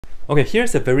Okay,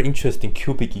 here's a very interesting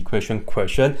cubic equation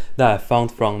question that I found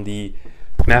from the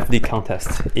Math League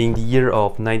contest in the year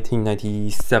of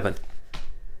 1997.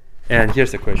 And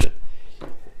here's the question.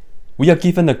 We are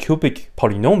given a cubic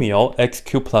polynomial x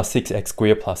cubed plus 6x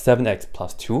squared plus 7x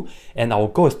plus 2, and our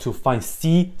goal is to find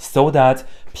c so that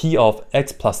p of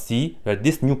x plus c, right,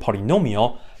 this new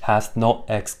polynomial, has no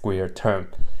x squared term.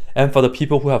 And for the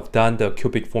people who have done the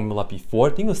cubic formula before,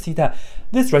 then you'll see that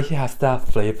this right here has that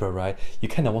flavor, right? You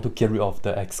kind of want to get rid of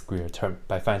the x squared term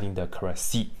by finding the correct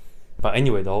c. But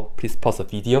anyway though, please pause the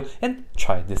video and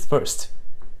try this first.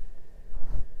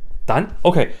 Done?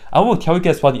 Okay, I will tell you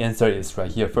guys what the answer is right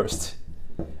here first.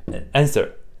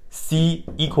 Answer, c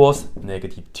equals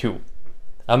 -2.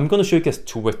 I'm going to show you guys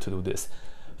two ways to do this.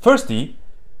 Firstly,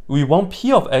 we want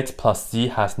p of x plus c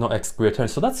has no x squared term,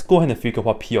 so let's go ahead and figure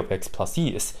what p of x plus c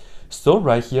is. So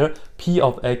right here, p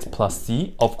of x plus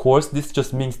c, of course, this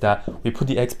just means that we put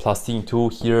the x plus c into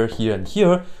here, here, and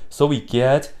here, so we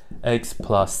get x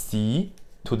plus c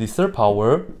to the third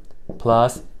power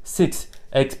plus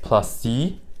 6x plus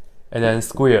c, and then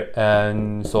square,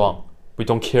 and so on. We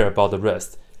don't care about the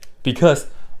rest, because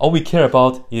all we care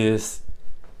about is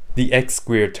the x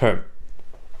squared term.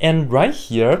 And right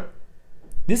here,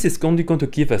 this is only going to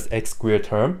give us x squared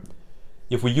term.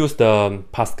 If we use the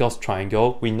Pascal's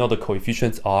triangle, we know the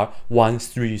coefficients are 1,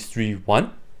 3, 3,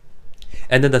 1.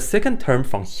 And then the second term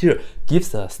from here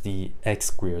gives us the x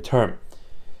squared term.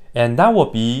 And that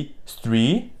will be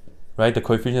 3, right? The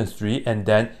coefficient is 3, and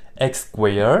then x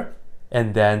squared,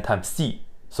 and then times c.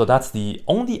 So that's the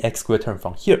only x squared term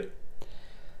from here.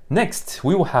 Next,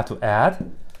 we will have to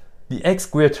add the x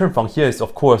squared term from here is,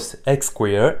 of course, x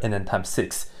squared and then times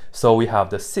 6. So we have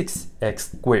the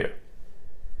 6x squared.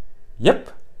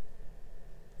 Yep.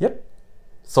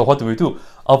 So what do we do?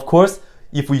 Of course,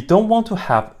 if we don't want to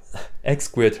have x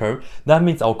squared term, that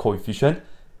means our coefficient,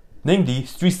 namely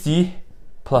 3c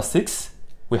plus 6,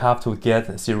 we have to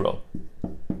get 0.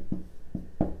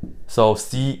 So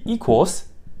c equals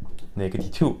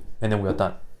 -2, and then we are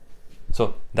done.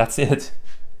 So that's it.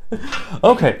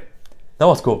 Okay, that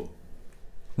was cool.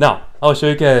 Now, I'll show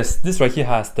you guys, this right here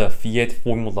has the Fiat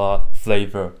formula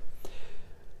flavor.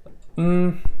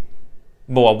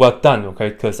 Well, we're done, okay?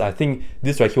 Because I think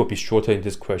this right here will be shorter in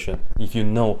this question. If you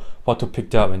know what to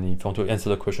pick up and if you want to answer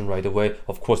the question right away,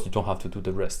 of course you don't have to do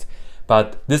the rest.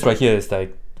 But this right here is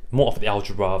like more of the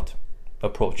algebra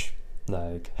approach,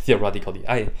 like theoretically.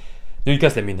 You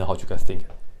guys let me know how you guys think.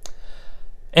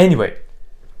 Anyway,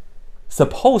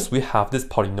 suppose we have this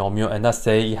polynomial and let's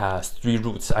say it has 3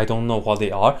 roots. I don't know what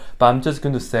they are, but I'm just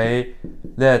going to say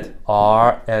let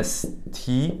R, S,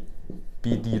 T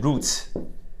be the roots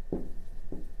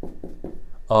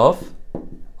of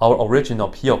our original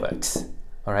p of x.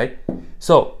 Alright,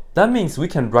 so that means we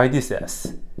can write this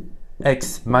as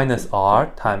x minus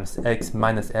r times x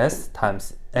minus s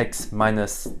times x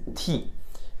minus t.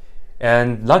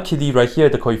 And luckily right here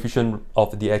the coefficient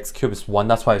of the x cubed is 1,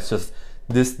 that's why it's just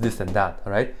this, and that,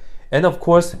 alright? And of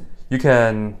course, you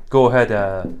can go ahead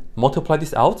and multiply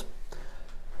this out.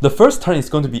 The first term is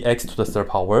going to be x to the third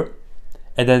power,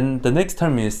 and then the next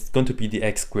term is going to be the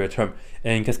x squared term.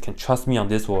 And you guys can trust me on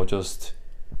this, or just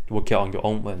work it on your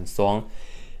own and so on.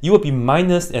 It will be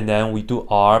minus, and then we do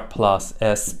r plus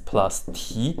s plus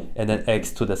t, and then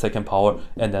x to the second power,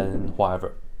 and then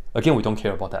whatever. Again, we don't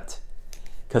care about that,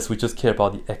 because we just care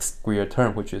about the x squared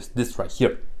term, which is this right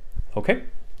here, okay?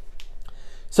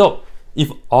 So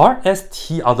if r, s,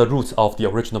 t are the roots of the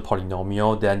original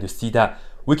polynomial, then you see that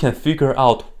we can figure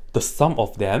out the sum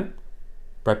of them,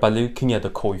 right, by looking at the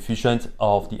coefficient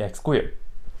of the x squared.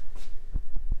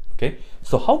 Okay,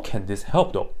 so how can this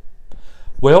help though?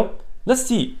 Well, let's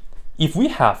see. If we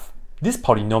have this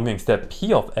polynomial instead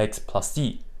p of x plus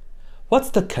c, what's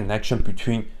the connection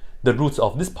between the roots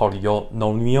of this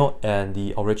polynomial and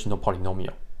the original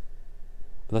polynomial?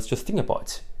 Let's just think about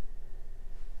it.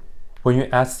 When you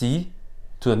add c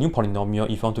to the new polynomial,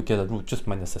 if you want to get a root, just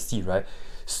minus a c, right?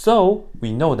 So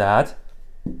we know that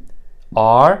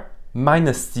r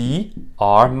minus c,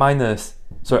 r minus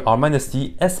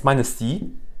c, s minus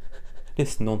c,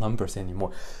 there's no numbers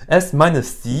anymore, s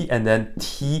minus c, and then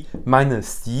t minus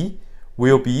c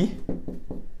will be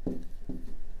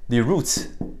the roots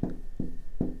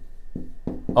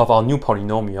of our new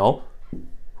polynomial,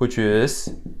 which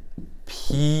is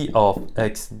p of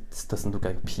x. This doesn't look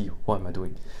like p. What am I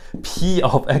doing? P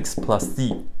of x plus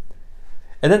c.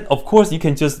 And then of course you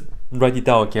can just write it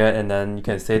down again, and then you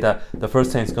can say that the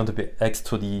first term is going to be x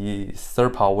to the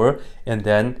third power, and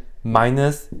then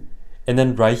minus, and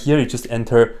then right here you just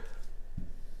enter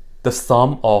the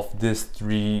sum of these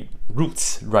 3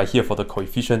 roots right here for the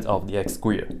coefficient of the x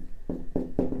squared.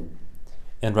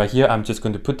 And right here, I'm just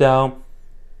going to put down,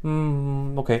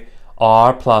 okay,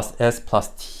 r plus s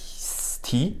plus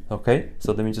t, okay?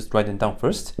 So let me just write them down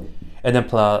first. And then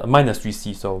plus minus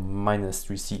 3c, so minus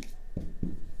 3c,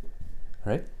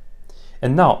 right?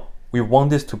 And now, we want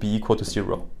this to be equal to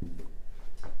 0.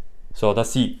 So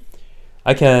let's see.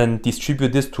 I can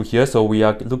distribute this to here, so we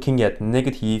are looking at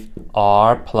negative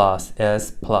r plus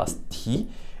s plus t,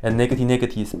 and negative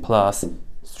negative is plus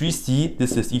 3c,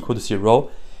 this is equal to 0.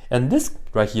 And this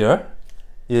right here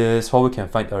is what we can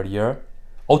find earlier.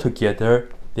 Altogether,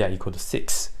 they are equal to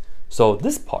 6. So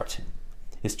this part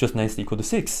is just nicely equal to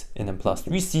 6, and then plus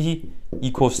 3c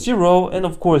equals 0, and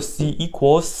of course c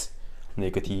equals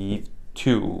negative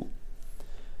 2.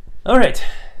 Alright,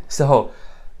 so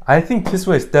I think this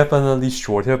one is definitely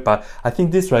shorter, but I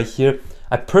think this right here,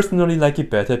 I personally like it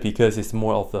better because it's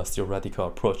more of a theoretical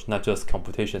approach, not just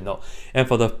computational. And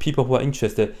for the people who are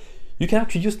interested, you can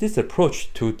actually use this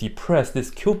approach to depress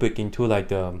this cubic into like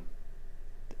the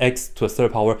x to the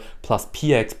third power plus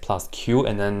px plus q,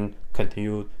 and then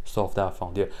continue solve that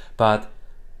from there. But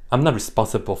I'm not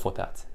responsible for that.